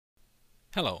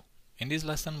Hello, in this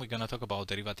lesson we're going to talk about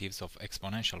derivatives of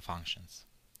exponential functions.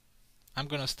 I'm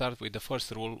going to start with the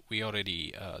first rule we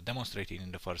already demonstrated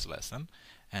in the first lesson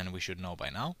and we should know by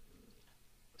now.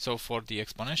 So for the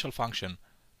exponential function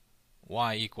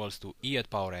y equals to e at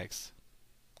power x,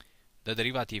 the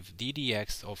derivative d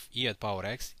dx of e at power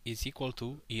x is equal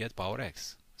to e at power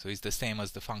x. So it's the same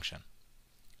as the function.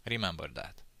 Remember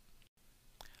that.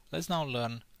 Let's now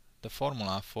learn the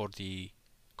formula for the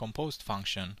composed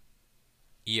function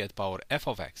e at power f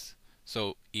of x.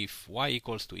 So if y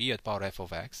equals to e at power f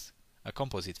of x, a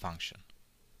composite function,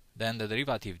 then the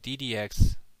derivative d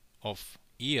dx of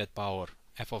e at power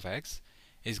f of x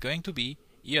is going to be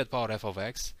e at power f of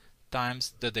x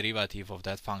times the derivative of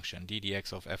that function, d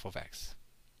dx of f of x.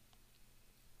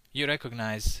 You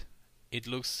recognize it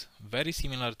looks very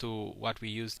similar to what we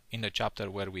used in the chapter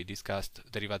where we discussed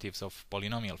derivatives of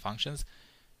polynomial functions.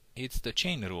 It's the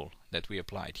chain rule that we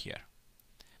applied here.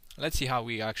 Let's see how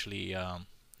we actually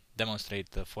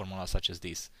demonstrate the formula such as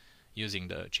this using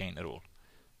the chain rule.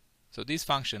 So this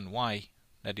function y,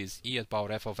 that is e at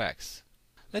power f of x,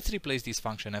 let's replace this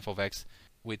function f of x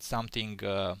with something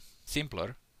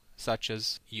simpler such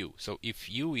as u. So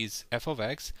if u is f of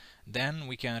x, then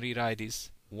we can rewrite this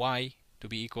y to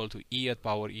be equal to e at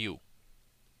power u.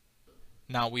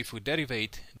 Now if we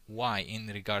derivate y in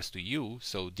regards to u,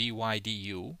 so dy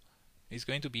du is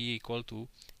going to be equal to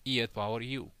e at power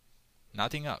u.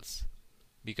 Nothing else,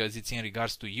 because it's in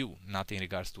regards to u, not in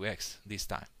regards to x this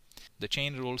time. The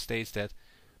chain rule states that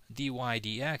dy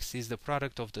dx is the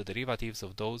product of the derivatives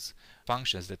of those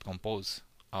functions that compose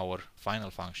our final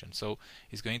function. So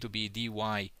it's going to be dy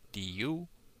du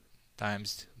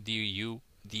times du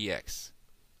dx,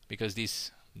 because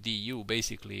this du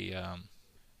basically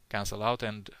cancel out,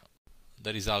 and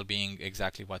the result being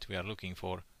exactly what we are looking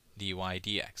for, dy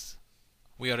dx.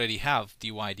 We already have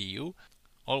dy du.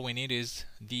 All we need is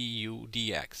du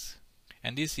dx,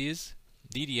 and this is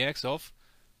d dx of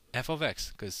f of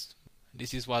x, because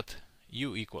this is what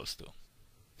u equals to.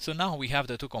 So now we have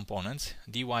the two components,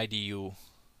 dy du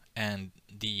and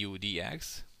du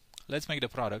dx. Let's make the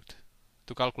product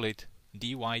to calculate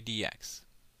dy dx.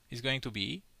 It's going to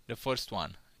be the first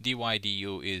one, dy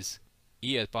du is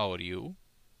e at power u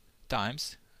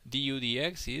times du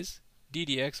dx is d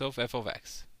dx of f of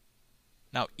x.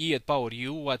 Now e at power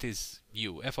u, what is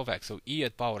u? F of x. So e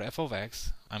at power f of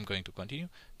x, I'm going to continue,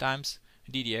 times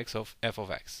d dx of f of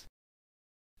x.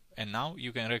 And now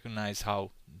you can recognize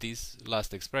how this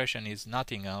last expression is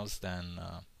nothing else than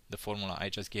the formula I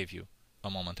just gave you a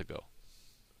moment ago.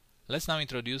 Let's now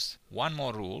introduce one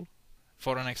more rule.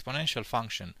 For an exponential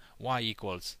function y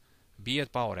equals b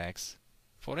at power x,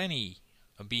 for any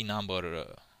b number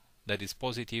that is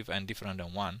positive and different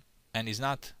than 1 and is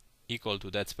not equal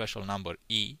to that special number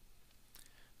e,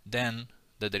 then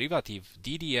the derivative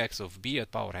d dx of b at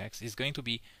power x is going to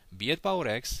be b at power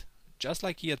x, just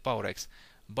like e at power x,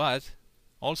 but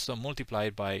also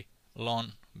multiplied by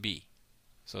ln b,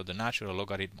 so the natural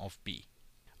logarithm of b.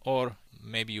 Or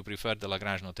maybe you prefer the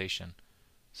Lagrange notation,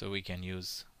 so we can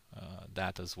use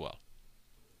that as well.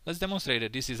 Let's demonstrate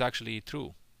that this is actually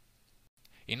true.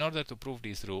 In order to prove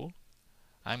this rule,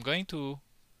 I'm going to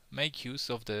make use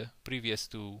of the previous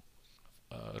two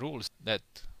rules that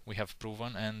we have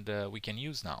proven and we can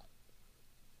use now.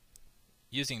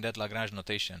 Using that Lagrange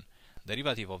notation,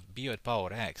 derivative of b at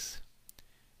power x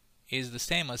is the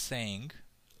same as saying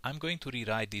I'm going to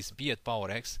rewrite this b at power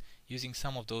x using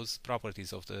some of those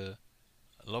properties of the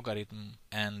logarithm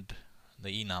and the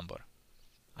e number.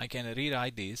 I can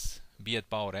rewrite this b at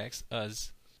power x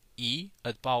as e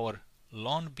at power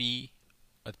ln b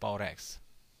at power x.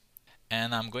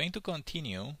 And I'm going to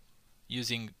continue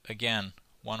using again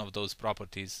one of those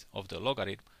properties of the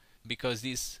logarithm, because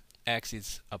this x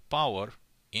is a power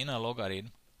in a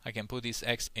logarithm. I can put this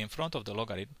x in front of the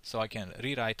logarithm, so I can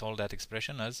rewrite all that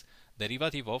expression as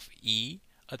derivative of e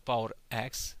at power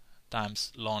x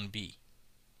times ln b.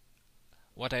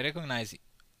 What I recognize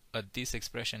at this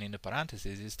expression in the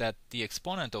parentheses is that the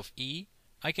exponent of e,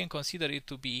 I can consider it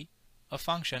to be a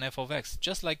function f of x,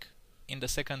 just like in the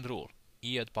second rule,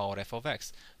 e at power f of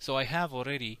x. So I have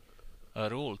already a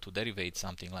rule to derivate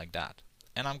something like that,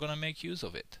 and I'm going to make use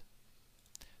of it.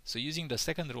 So using the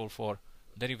second rule for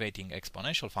derivating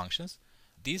exponential functions,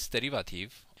 this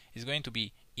derivative is going to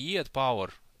be e at power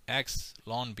x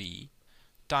ln b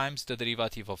times the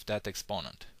derivative of that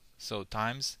exponent, so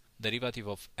times derivative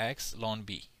of x ln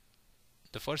b.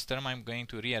 The first term I'm going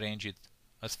to rearrange it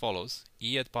as follows: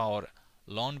 e at power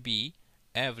ln b,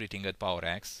 everything at power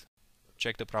x.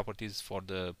 Check the properties for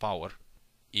the power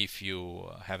if you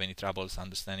have any troubles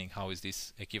understanding how is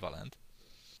this equivalent,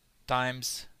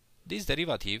 times this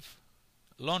derivative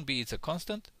ln b is a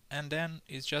constant, and then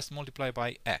it's just multiplied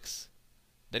by x.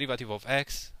 Derivative of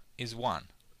x is 1.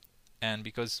 And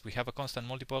because we have a constant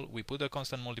multiple, we put a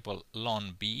constant multiple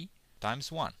ln b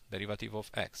times 1, derivative of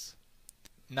x.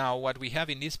 Now what we have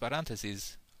in this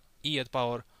parenthesis, e at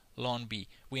power ln b,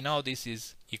 we know this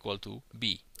is equal to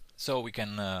b. So we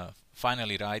can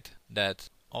finally write that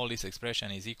all this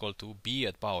expression is equal to b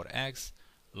at power x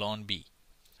ln b.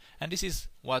 And this is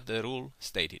what the rule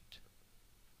stated.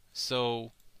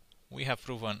 So we have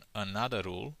proven another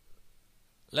rule.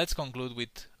 Let's conclude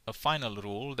with a final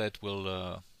rule that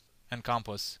will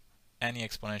encompass any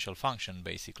exponential function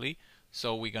basically.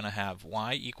 So we're gonna have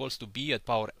y equals to b at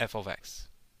power f of x.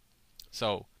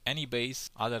 So any base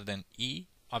other than e,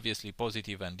 obviously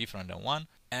positive and different than 1,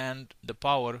 and the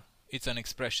power, it's an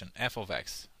expression f of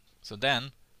x. So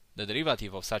then the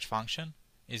derivative of such function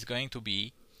is going to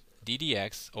be d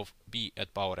dx of b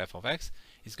at power f of x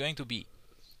is going to be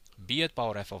b at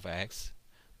power f of x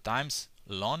times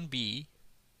ln b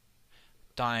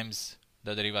times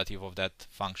the derivative of that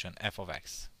function f of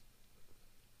x.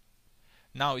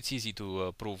 Now it's easy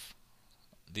to prove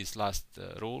this last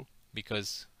rule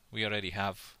because we already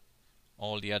have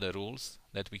all the other rules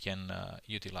that we can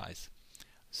utilize.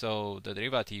 So the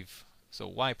derivative, so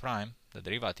y prime, the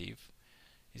derivative,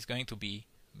 is going to be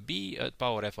b at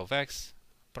power f of x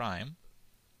prime,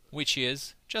 which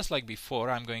is, just like before,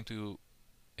 I'm going to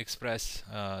express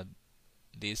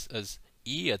this as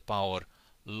e at power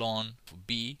ln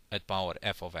b at power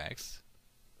f of x.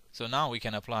 So now we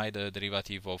can apply the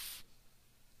derivative of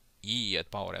e at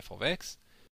power f of x.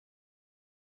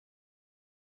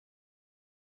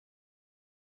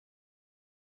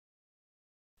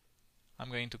 I'm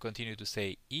going to continue to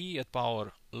say e at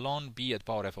power ln b at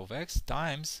power f of x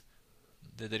times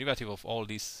the derivative of all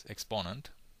this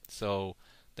exponent. So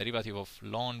derivative of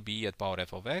ln b at power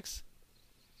f of x.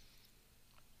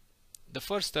 The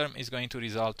first term is going to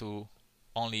result to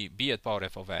only b at power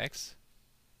f of x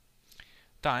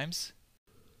times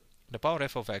the power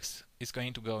f of x is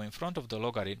going to go in front of the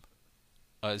logarithm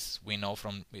as we know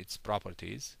from its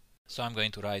properties. So I'm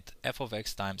going to write f of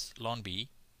x times ln b,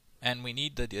 and we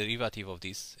need the derivative of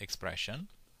this expression.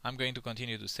 I'm going to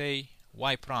continue to say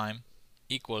y prime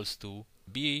equals to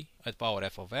b at power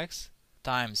f of x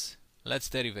times, let's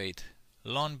derivate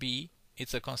ln b,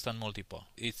 it's a constant multiple,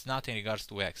 it's not in regards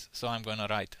to x, so I'm going to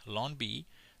write ln b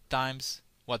times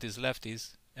what is left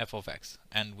is f of x,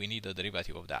 and we need the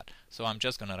derivative of that. So I'm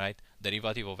just going to write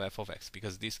derivative of f of x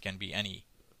because this can be any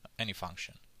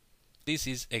function. This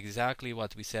is exactly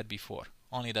what we said before,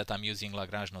 only that I'm using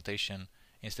Lagrange notation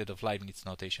instead of Leibniz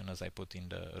notation as I put in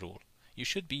the rule. You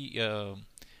should be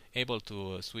able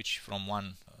to switch from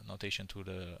one notation to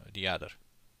the other.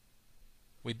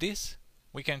 With this,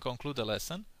 we can conclude the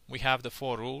lesson. We have the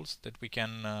 4 rules that we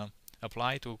can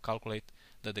apply to calculate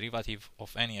the derivative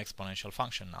of any exponential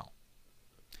function now.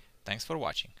 Thanks for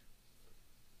watching.